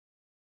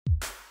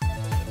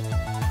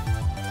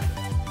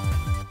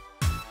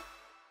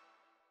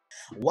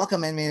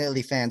Welcome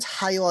immediately fans,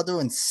 how you all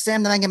doing?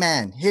 Sam the Manga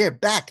Man here,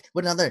 back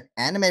with another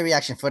anime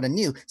reaction for the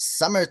new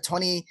summer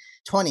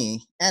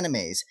 2020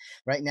 animes.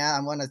 Right now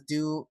I'm gonna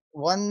do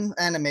one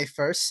anime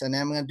first, and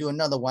then I'm gonna do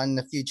another one in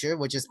the future,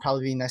 which is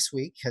probably next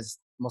week because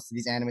most of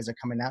these animes are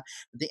coming out.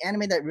 But the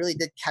anime that really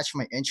did catch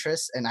my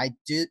interest, and I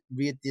did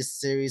read this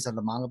series of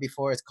the manga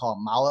before, it's called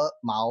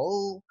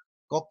Maou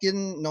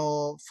Gakuin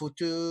no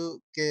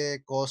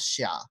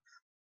Futekigousha,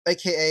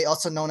 aka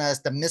also known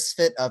as the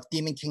Misfit of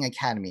Demon King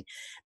Academy.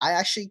 I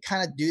actually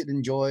kind of do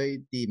enjoy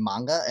the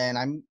manga, and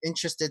I'm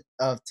interested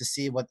to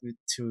see what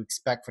to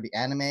expect for the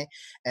anime.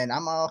 And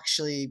I'm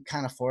actually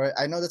kind of for it.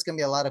 I know there's gonna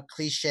be a lot of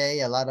cliche,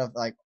 a lot of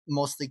like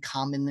mostly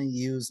commonly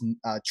used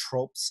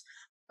tropes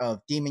of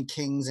demon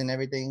kings and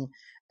everything,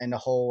 and the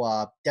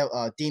whole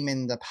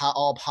demon, the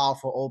all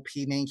powerful OP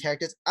main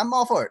characters. I'm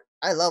all for it.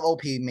 I love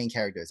OP main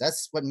characters.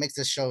 That's what makes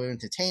this show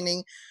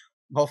entertaining.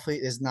 Hopefully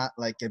it's not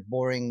like a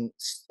boring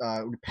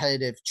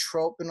repetitive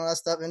trope and all that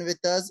stuff, and if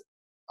it does,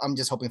 I'm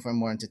just hoping for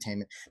more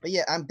entertainment. But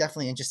yeah, I'm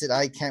definitely interested.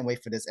 I can't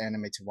wait for this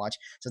anime to watch.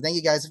 So thank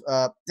you guys.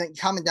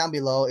 Comment down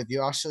below if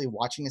you're actually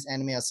watching this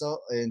anime also,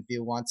 and if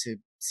you want to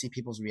see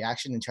people's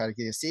reaction and try to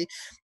get to see.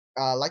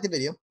 Like the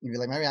video if you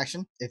like my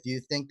reaction. If you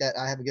think that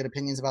I have good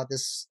opinions about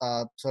this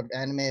sort of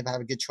anime, if I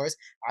have a good choice,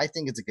 I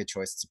think it's a good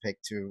choice to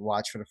pick to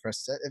watch for the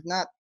first set. If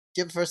not,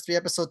 give the first 3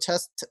 episode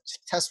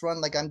test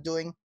run like I'm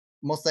doing.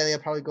 Most likely I'll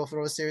probably go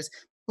for the series.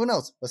 Who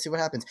knows? Let's see what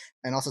happens.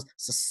 And also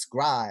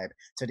subscribe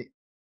to the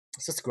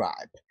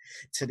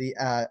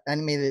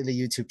animated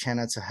YouTube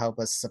channel to help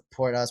us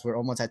support us. We're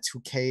almost at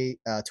 2K,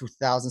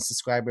 2,000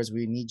 subscribers.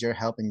 We need your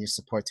help and your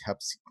support to help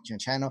your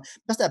channel.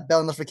 Press that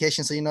bell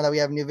notification so you know that we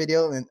have a new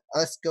video. And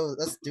let's go.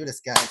 Let's do this,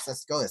 guys.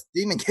 Let's go. It's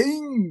Demon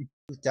King.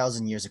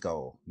 2,000 years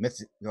ago,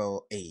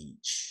 mythical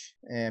age.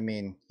 I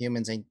mean,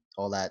 humans ain't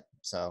all that,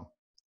 so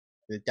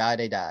they die.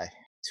 They die.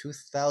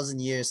 2,000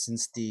 years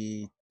since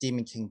the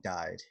Demon King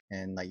died,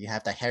 and like you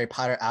have the Harry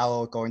Potter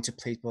owl going to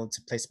place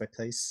by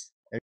place.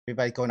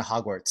 Everybody going to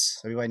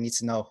Hogwarts. Everybody needs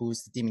to know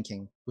who's the Demon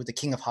King, who the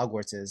King of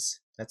Hogwarts is.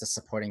 That's a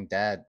supporting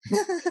dad.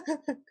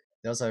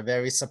 Those are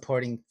very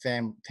supporting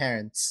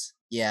parents.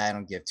 Yeah, I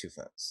don't give two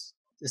fucks.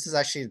 This is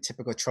actually a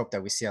typical trope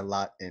that we see a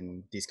lot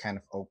in these kind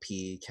of OP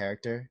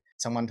character.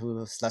 Someone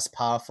who's less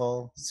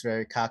powerful, is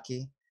very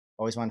cocky,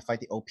 always want to fight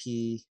the OP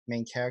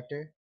main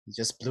character. He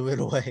just blew it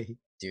away.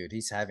 Dude,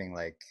 he's having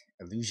like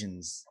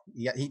illusions.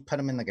 He put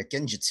him in like a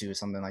genjutsu or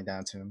something like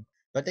that to him.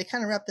 But they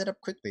kind of wrapped it up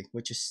quickly,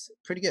 which is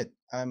pretty good.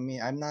 I mean,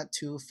 I'm not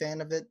too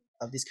fan of it,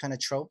 of these kind of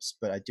tropes,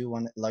 but I do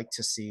like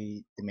to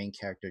see the main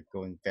character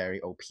going very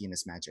OP in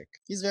his magic.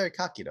 He's very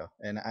cocky though,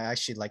 and I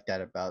actually like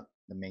that about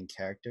the main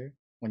character.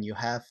 When you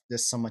have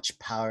this so much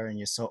power and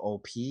you're so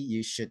OP,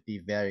 you should be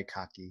very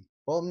cocky.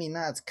 Well, I mean,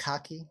 not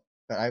cocky,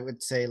 but I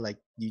would say like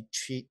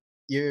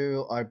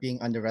you are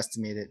being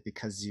underestimated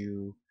because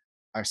you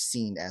are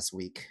seen as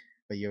weak,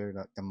 but you're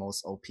the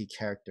most OP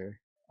character.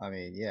 I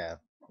mean, yeah,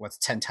 what's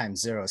 10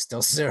 times 0 is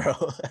still 0.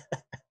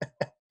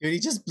 Dude, he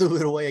just blew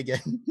it away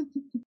again.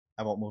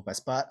 I won't move my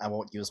spot, I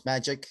won't use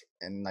magic,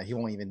 and he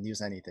won't even use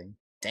anything.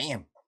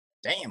 Damn.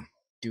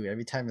 Dude,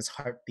 every time his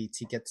heart beats,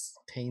 he gets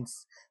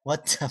pains.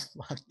 What the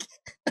fuck?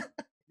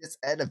 This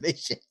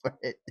animation for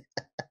it.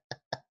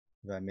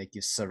 I make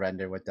you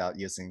surrender without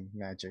using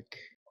magic.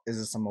 This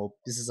is some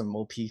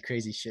OP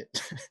crazy shit.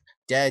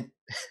 Dead.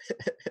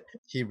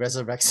 He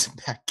resurrects him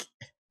back.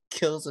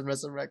 Kills and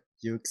resurrects.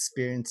 You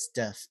experience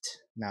death.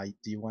 Now,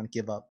 do you want to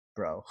give up,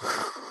 bro?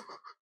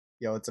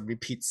 Yo, it's a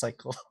repeat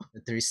cycle.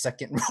 The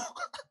 3-second rule.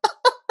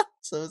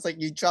 So it's like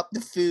you drop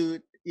the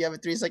food, you have a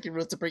 3-second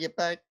rule to bring it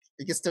back.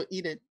 You can still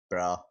eat it,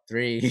 bro.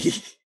 3.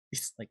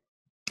 He's like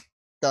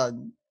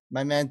done.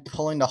 My man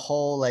pulling the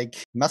whole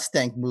like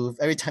Mustang move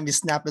every time you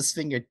snap his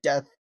finger.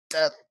 Death.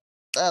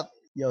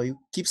 Yo, you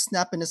keep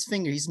snapping his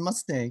finger. He's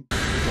Mustang.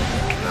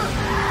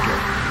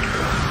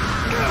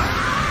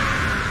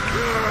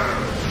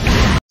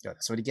 Yo,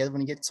 that's what he gets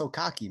when he gets so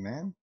cocky,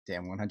 man.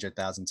 Damn,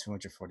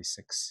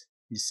 100,246.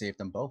 You saved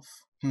them both.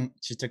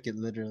 She took it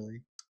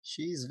literally.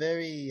 She's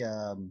very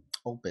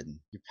open.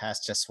 You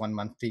passed just 1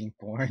 month being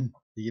born.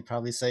 You could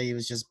probably say he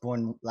was just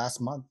born last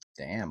month.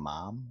 Damn,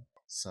 mom.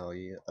 So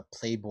you a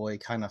playboy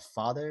kind of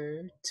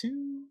father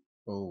too?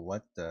 Oh,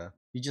 what the?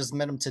 You just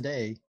met him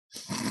today.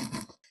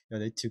 Are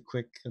they too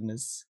quick on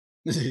this?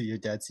 Your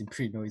dad seemed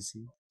pretty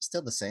noisy.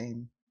 Still the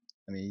same.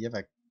 I mean, you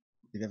have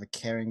a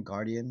caring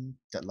guardian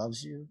that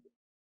loves you.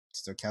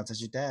 Still counts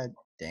as your dad.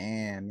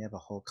 Damn, you have a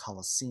whole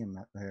coliseum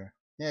out there.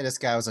 Yeah, this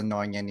guy was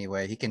annoying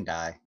anyway. He can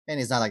die. And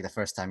it's not like the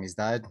first time he's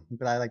died. He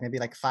died like maybe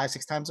like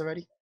 5-6 times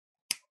already.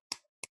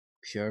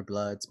 Pure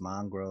bloods,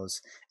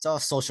 mongrels. It's all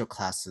social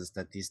classes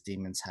that these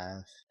demons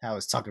have. I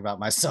was talking about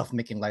myself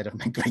making light of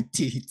my great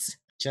deeds.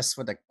 Just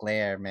for the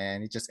glare,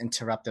 man. He just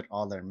interrupted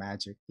all their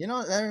magic. You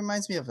know, that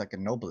reminds me of like a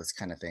Noblest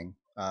kind of thing.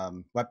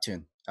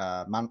 Webtoon.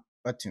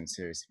 Webtoon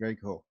series. Very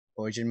cool.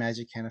 Origin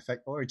magic can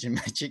affect origin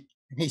magic.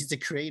 He's the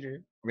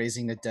creator.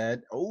 Raising the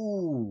dead.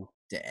 Oh,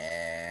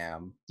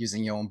 damn.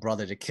 Using your own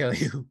brother to kill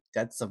you.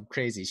 That's some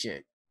crazy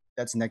shit.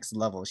 That's next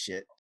level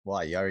shit.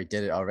 Wow, you already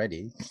did it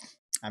already.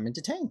 I'm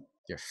entertained.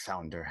 Your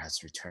founder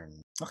has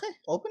returned. Okay,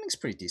 opening's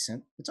pretty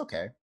decent. It's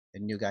okay. The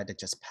new guy that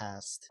just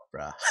passed,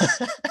 bruh.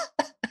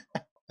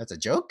 That's a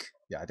joke?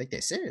 Yeah, I think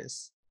they're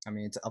serious. I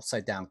mean, it's an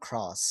upside down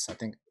cross. I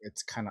think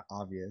it's kind of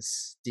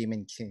obvious.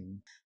 Demon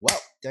King. Well,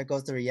 there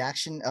goes the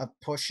reaction of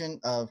portion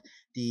of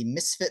the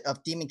Misfit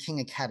of Demon King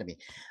Academy.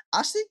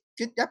 Actually,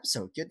 good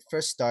episode. Good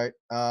first start.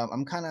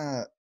 I'm kind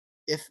of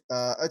if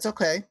it's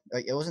okay.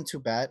 Like it wasn't too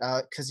bad.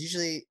 Because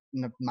usually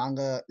in the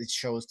manga it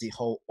shows the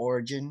whole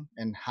origin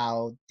and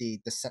how the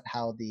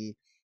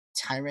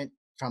tyrant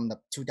from the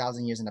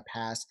 2,000 years in the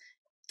past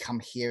come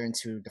here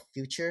into the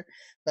future,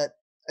 but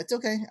it's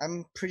okay.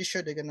 I'm pretty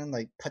sure they're gonna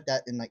like put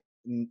that in like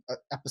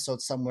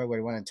episode somewhere where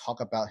they want to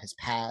talk about his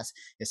past,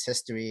 his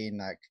history, and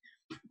like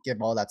give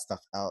all that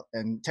stuff out.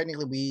 And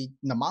technically, we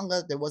in the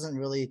manga there wasn't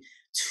really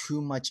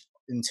too much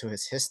into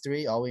his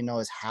history. All we know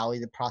is how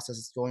the process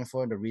is going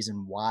for, the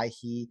reason why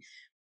he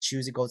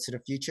choose to go to the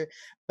future.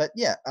 But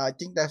yeah, I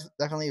think that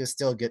definitely was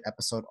still a good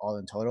episode all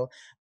in total.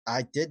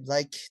 I did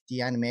like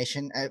the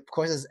animation. Of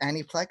course, it's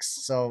Aniplex,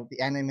 so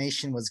the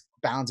animation was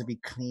bound to be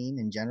clean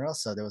in general,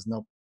 so there was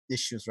no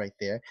issues right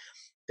there.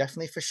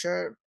 Definitely for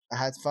sure. I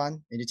had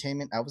fun,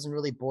 entertainment. I wasn't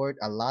really bored.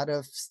 A lot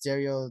of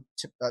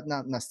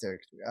not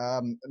stereotype,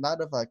 a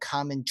lot of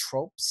common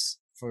tropes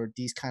for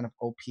these kind of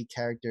OP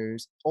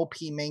characters, OP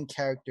main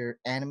character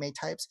anime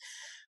types.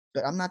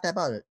 But I'm not that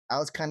about it. I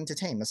was kind of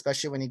entertained,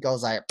 especially when he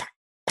goes like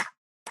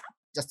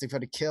just for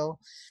the kill,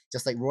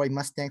 just like Roy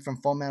Mustang from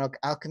Fullmetal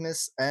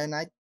Alchemist, and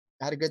I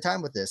had a good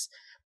time with this.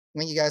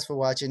 Thank you guys for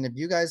watching. If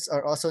you guys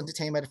are also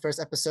entertained by the first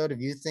episode, if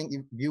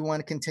you want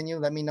to continue,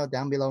 let me know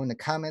down below in the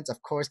comments.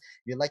 Of course, if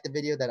you like the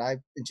video that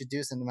I've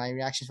introduced and my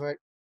reactions for it,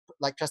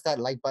 press that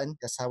like button.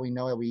 That's how we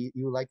know that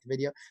you like the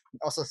video.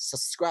 And also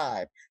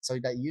subscribe so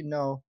that you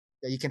know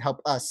that you can help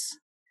us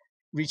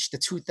reach the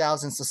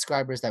 2,000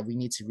 subscribers that we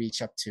need to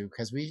reach up to,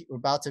 because we're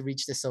about to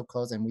reach this so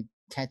close and we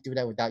can't do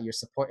that without your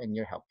support and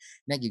your help.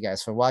 Thank you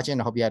guys for watching.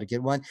 I hope you had a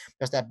good one.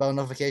 Press that bell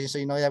notification so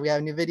you know that we have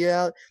a new video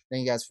out.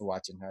 Thank you guys for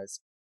watching,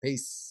 guys.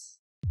 Peace.